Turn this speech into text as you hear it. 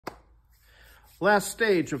Last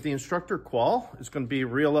stage of the instructor qual is going to be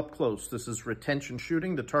real up close. This is retention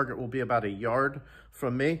shooting. The target will be about 1 yard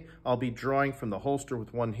from me. I'll be drawing from the holster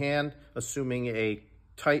with one hand, assuming a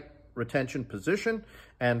tight retention position,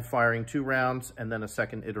 and firing 2 rounds and then a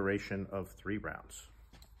second iteration of 3 rounds.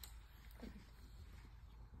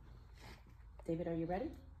 David, are you ready?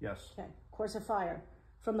 Yes. Okay, course of fire.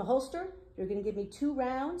 From the holster, you're going to give me 2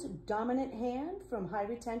 rounds, dominant hand from high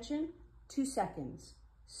retention, 2 seconds.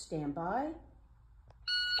 Stand by.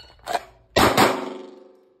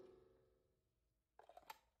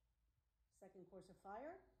 Second course of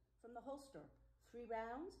fire. From the holster, 3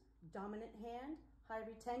 rounds, dominant hand, high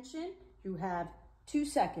retention. You have 2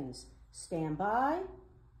 seconds. Stand by.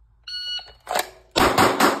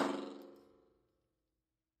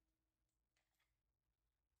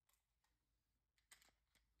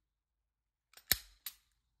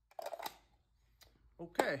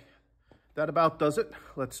 Okay, that about does it.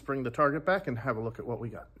 Let's bring the target back and have a look at what we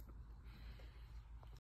got.